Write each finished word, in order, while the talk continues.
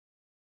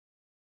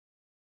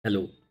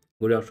Hello,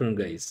 good afternoon,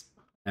 guys.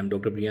 I'm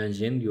Dr. Priyansh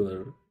Jain,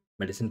 your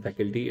medicine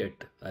faculty at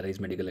Arise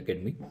Medical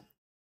Academy.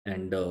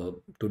 And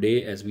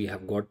today, as we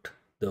have got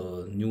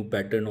the new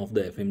pattern of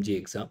the FMG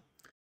exam,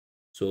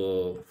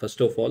 so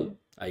first of all,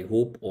 I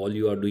hope all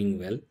you are doing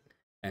well,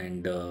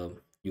 and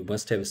you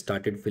must have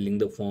started filling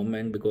the form.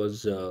 And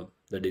because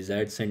the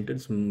desired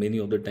sentence many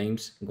of the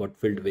times got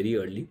filled very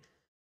early,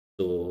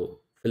 so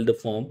fill the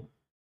form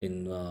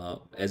in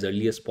as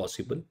early as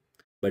possible.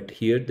 But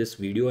here this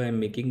video I am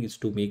making is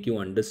to make you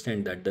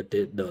understand that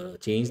the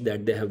change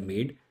that they have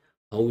made,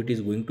 how it is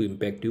going to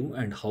impact you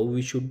and how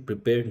we should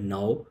prepare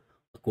now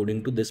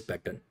according to this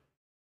pattern.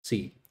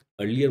 See,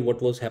 earlier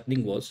what was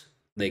happening was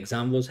the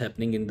exam was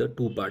happening in the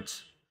two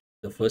parts,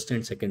 the first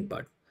and second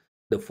part.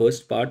 The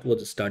first part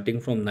was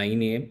starting from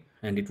 9 a.m.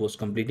 and it was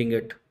completing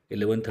at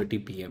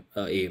 11:30 p.m.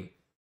 A.m.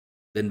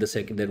 Then the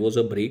second there was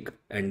a break,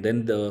 and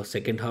then the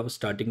second half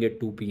starting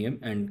at 2 p.m.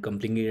 and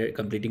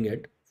completing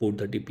at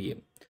 4:30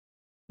 p.m.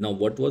 Now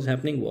what was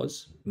happening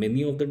was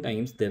many of the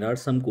times there are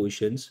some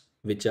questions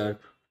which are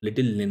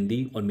little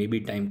lengthy or maybe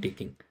time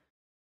taking.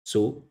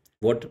 So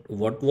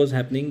what was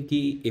happening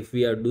ki if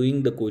we are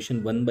doing the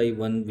question one by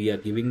one, we are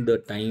giving the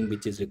time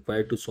which is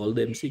required to solve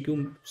the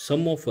MCQ.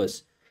 Some of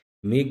us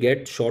may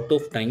get short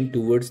of time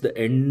towards the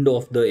end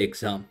of the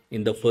exam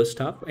in the first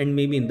half and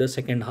maybe in the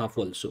second half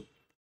also,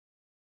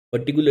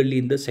 particularly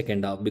in the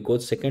second half,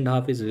 because second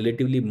half is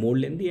relatively more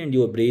lengthy and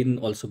your brain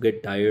also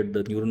get tired,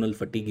 the neuronal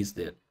fatigue is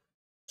there.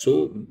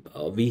 So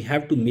we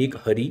have to make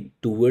hurry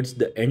towards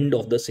the end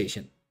of the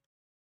session,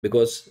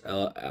 because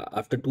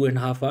after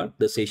 2.5 hours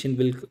the session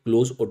will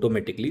close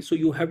automatically. So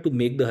you have to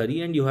make the hurry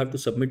and you have to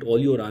submit all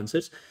your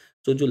answers.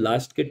 So जो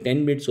last के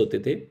 10 minutes होते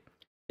थे,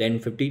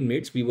 10-15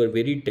 minutes, we were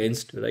very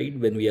tensed, right?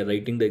 When we are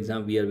writing the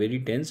exam we are very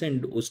tense,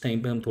 and उस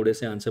time पे हम थोड़े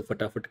से answer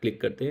फटाफट क्लिक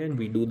करते हैं and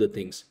we do the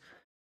things.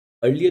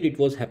 Earlier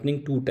it was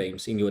happening two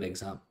times in your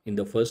exam, in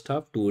the first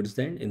half towards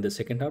the end, in the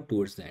second half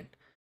towards the end.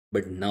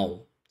 But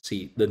now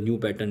see, the new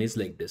pattern is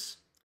like this.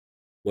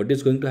 What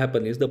is going to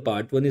happen is the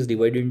part 1 is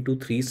divided into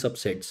three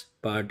subsets: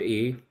 part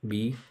A,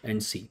 B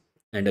and C,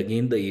 and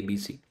again the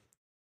ABC.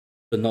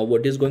 So now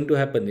what is going to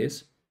happen is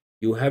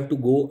you have to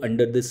go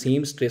under the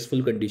same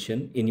stressful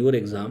condition in your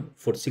exam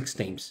for 6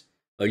 times.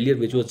 Earlier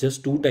which was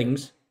just 2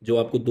 times, जो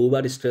आपको 2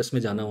 बार stress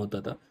में जाना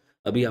होता था,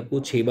 अभी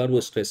आपको 6 बार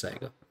वो stress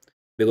आएगा.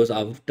 Because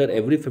after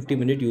every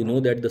 50 minutes you know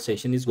that the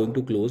session is going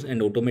to close,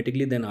 and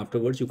automatically then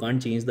afterwards you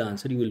can't change the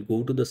answer, you will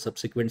go to the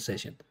subsequent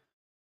session.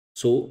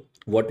 So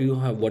what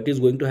is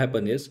going to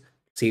happen is,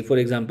 say for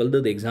example the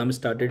exam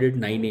started at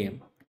 9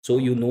 a.m., so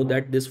you know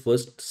that this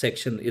first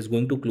section is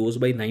going to close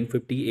by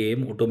 9:50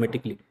 a.m.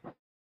 automatically.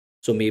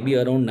 So maybe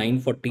around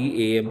 9:40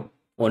 a.m.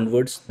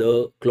 onwards the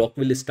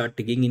clock will start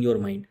ticking in your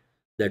mind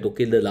that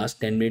okay, the last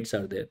 10 minutes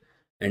are there,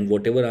 and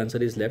whatever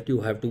answer is left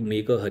you have to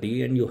make a hurry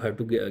and you have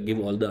to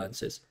give all the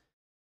answers.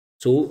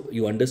 So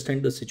you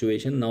understand the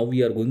situation. Now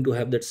we are going to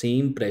have that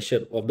same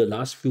pressure of the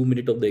last few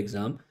minutes of the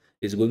exam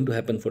is going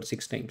to happen for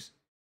 6 times,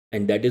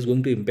 and that is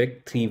going to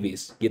impact three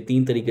ways. ये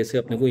तीन तरीके से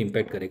अपने को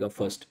impact करेगा.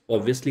 First,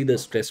 obviously the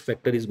stress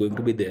factor is going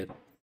to be there,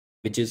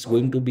 which is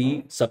going to be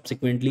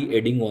subsequently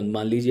adding on.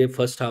 मान लीजिए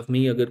first half में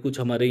ही अगर कुछ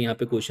हमारे यहाँ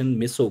पे क्वेश्चन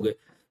मिस हो गए,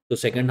 तो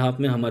सेकंड हाफ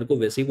में हमारे को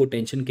वैसे ही वो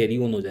टेंशन कैरी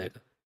ऑन हो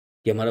जाएगा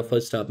कि हमारा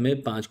फर्स्ट हाफ में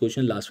 5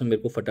 क्वेश्चन लास्ट में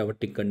मेरे को फटाफट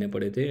टिक करने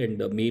पड़े थे,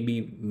 and may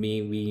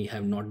we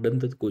have not done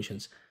the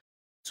questions.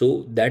 So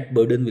that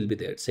burden will be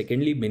there.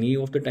 Secondly, many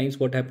of the times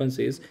what happens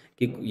is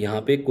कि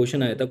यहाँ पे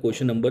क्वेश्चन आया था,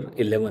 क्वेश्चन नंबर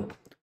 11,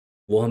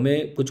 वो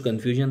हमें कुछ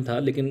कंफ्यूजन था,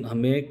 लेकिन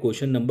हमें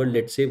क्वेश्चन नंबर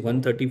लेट से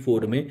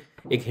 134 में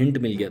एक हिंट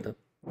मिल गया था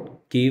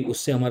कि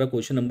उससे हमारा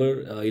क्वेश्चन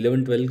नंबर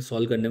 11-12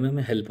 सॉल्व करने में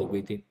हमें हेल्प हो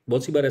गई थी.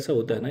 बहुत सी बार ऐसा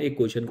होता है ना, एक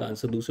क्वेश्चन का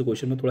आंसर दूसरे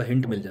क्वेश्चन में थोड़ा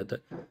हिंट मिल जाता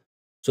है.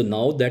 So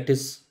now that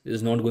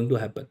is not going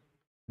to happen.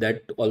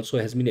 That also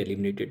has been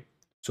eliminated.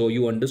 So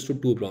you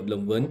understood two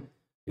problem. One,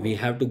 we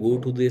have to go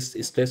to this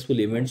stressful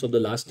events of the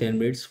last 10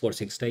 minutes for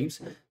 6 times.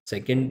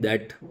 Second,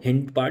 that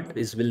hint part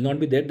is will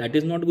not be there. That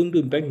is not going to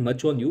impact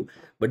much on you,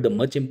 but the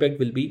much impact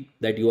will be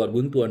that you are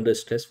going to under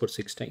stress for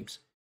 6 times.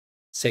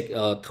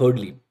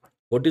 Thirdly,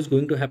 what is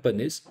going to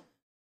happen is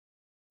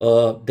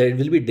there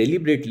will be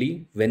deliberately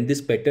when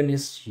this pattern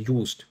is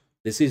used.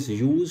 This is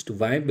used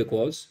why?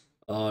 Because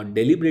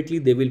deliberately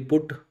they will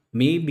put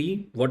maybe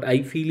what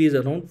I feel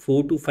is around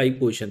 4 to 5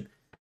 questions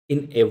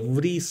in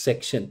every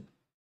section.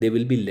 They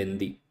will be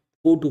lengthy.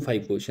 4 to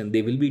 5 questions.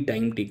 They will be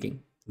time taking.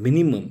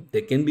 Minimum.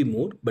 There can be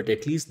more, but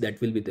at least that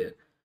will be there.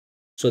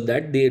 So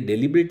that they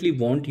deliberately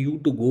want you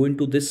to go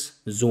into this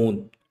zone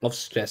of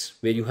stress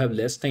where you have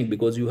less time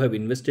because you have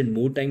invested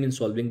more time in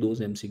solving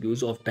those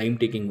MCQs of time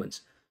taking ones.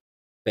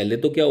 पहले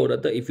तो क्या हो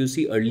रहा था, if you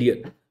see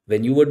earlier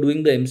when you were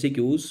doing the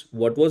MCQs,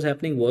 what was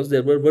happening was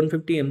there were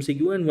 150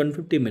 MCQ and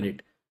 150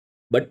 minute.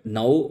 But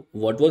now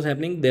what was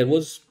happening, there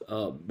was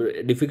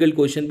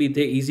difficult question भी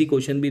थे, easy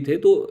question भी थे,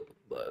 तो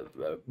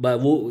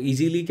वो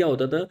easily क्या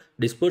होता था,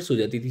 disperse हो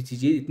जाती थी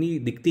चीज़ें, इतनी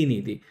दिखती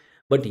नहीं थी.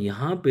 बट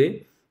यहाँ पे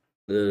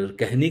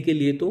कहने के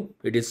लिए तो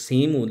it is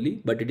same only,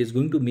 but it is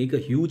going to make a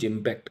huge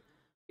impact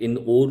in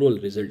overall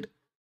result.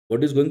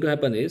 What is going to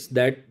happen is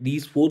that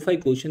these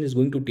 4-5 question is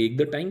going to take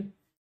the time,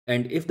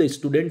 And if the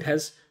student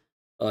has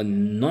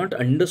not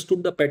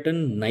understood the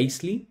pattern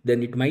nicely,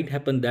 then it might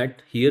happen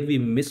that here we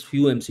miss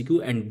few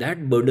MCQ, and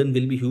that burden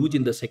will be huge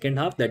in the second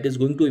half. That is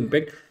going to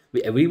impact.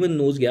 Everyone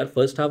knows यार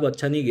first half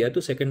अच्छा नहीं गया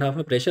तो second half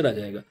में pressure आ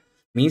जाएगा.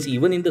 Means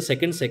even in the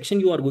second section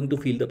you are going to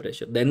feel the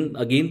pressure. Then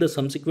again the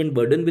subsequent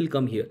burden will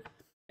come here,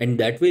 and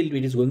that way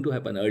it is going to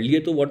happen. Earlier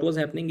तो what was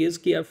happening is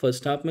कि यार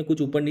first half में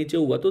कुछ ऊपर नीचे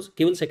हुआ तो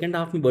केवल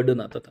second half में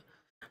burden आता था.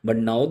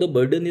 But now the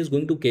burden is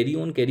going to carry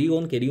on, carry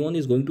on, carry on,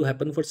 is going to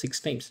happen for 6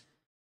 times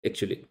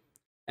actually.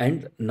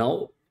 And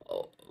now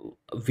uh,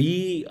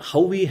 we how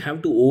we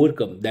have to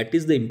overcome, that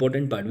is the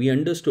important part. We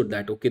understood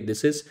that okay,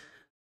 this is,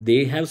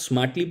 they have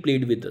smartly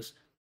played with us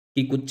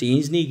कि कुछ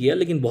change नहीं किया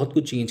लेकिन बहुत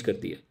कुछ change कर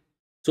दिया.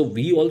 So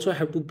we also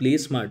have to play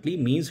smartly,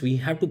 means we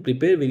have to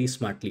prepare very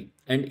smartly,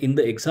 and in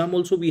the exam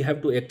also we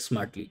have to act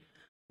smartly.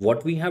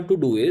 What we have to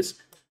do is,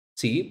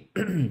 see,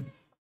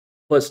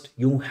 first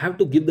you have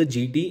to give the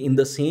GT in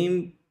the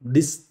same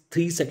this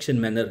 3 section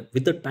manner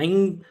with the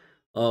time.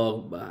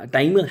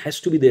 Timer has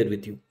to be there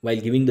with you while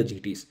giving the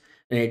GTs,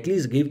 and at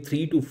least give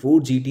 3 to 4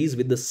 GTs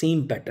with the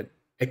same pattern.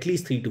 At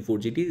least 3 to 4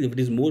 GTs. If it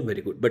is more,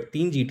 very good, but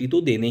 3 GT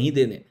तो देने ही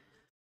देने.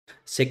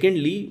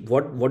 Secondly,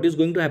 what is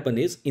going to happen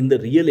is, in the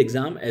real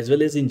exam as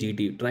well as in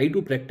GT, try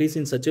to practice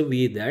in such a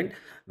way that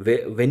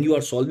when you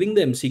are solving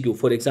the MCQ,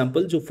 for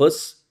example जो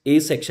first A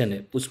section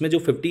है उसमें जो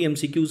 50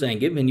 MCQs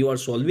आएंगे, when you are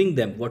solving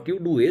them, what you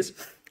do is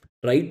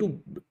try to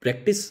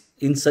practice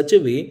in such a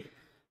way.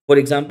 For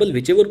example,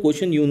 whichever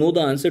question you know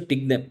the answer,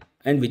 tick them,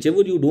 and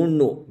whichever you don't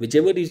know,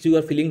 whichever is you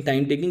are feeling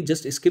time taking,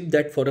 just skip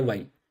that for a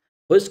while.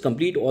 First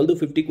complete all the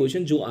 50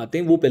 questions जो आते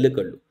हैं वो पहले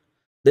कर लो.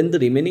 Then the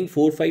remaining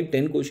 4, 5,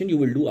 10 question you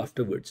will do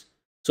afterwards,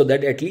 so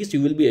that at least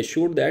you will be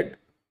assured that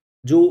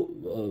जो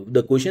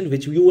the question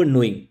which you were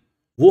knowing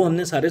वो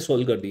हमने सारे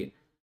solve कर दिए.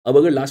 अब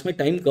अगर लास्ट में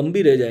टाइम कम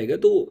भी रह जाएगा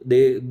तो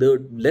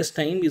the less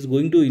time is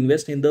going to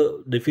invest in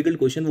the difficult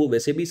question, वो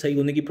वैसे भी सही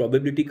होने की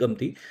प्रोबेबिलिटी कम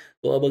थी,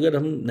 तो अब अगर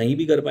हम नहीं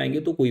भी कर पाएंगे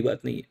तो कोई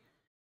बात नहीं है.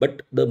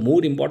 But the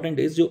more important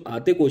is जो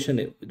आते क्वेश्चन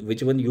है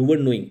which one you were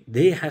knowing,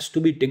 they has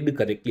to be ticked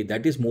correctly,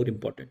 that is more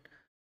important,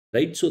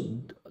 right? So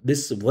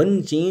this one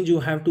change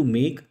you have to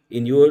make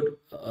in your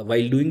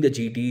while doing the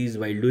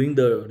GTs, while doing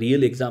the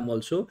real exam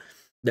also,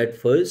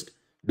 that first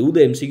do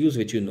the MCQs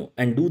which you know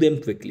and do them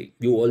quickly.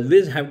 You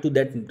always have to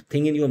that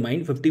thing in your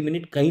mind, 50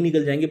 minute कहीं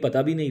निकल जाएंगे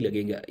पता भी नहीं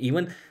लगेगा.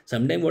 Even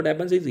sometime what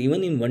happens is,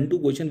 even in 1-2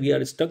 question we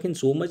are stuck in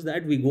so much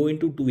that we go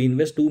into to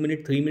invest 2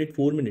 minutes, 3 minutes,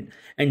 4 minutes,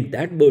 and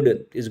that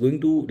burden is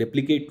going to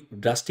replicate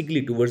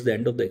drastically towards the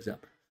end of the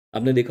exam.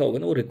 आपने देखा होगा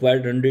ना, वो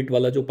required run rate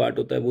वाला जो part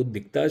होता है वो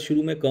दिखता है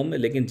शुरू में कम है,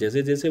 लेकिन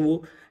जैसे जैसे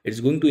वो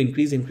it's going to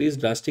increase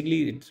drastically,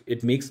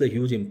 it makes the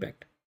huge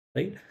impact,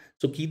 right?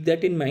 So keep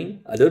that in mind.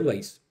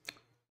 Otherwise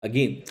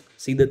again,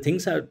 see, the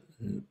things are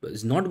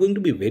is not going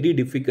to be very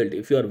difficult.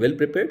 If you are well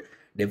prepared,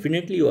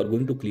 definitely you are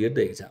going to clear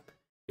the exam.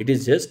 It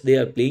is just they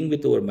are playing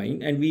with our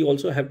mind, and we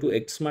also have to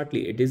act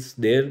smartly. It is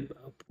their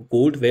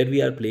court where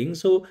we are playing,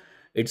 so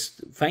it's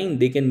fine.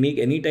 They can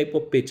make any type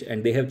of pitch,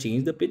 and they have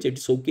changed the pitch.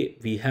 It's okay,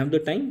 we have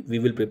the time,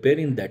 we will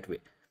prepare in that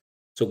way.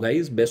 So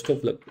guys, best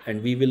of luck,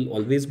 and we will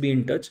always be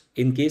in touch.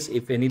 In case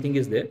if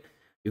anything is there,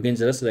 you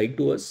can just write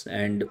to us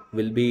and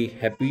we'll be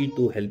happy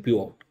to help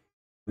you out.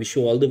 Wish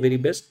you all the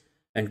very best,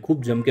 and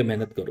खूब जम के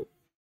मेहनत करो.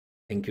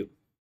 Thank you.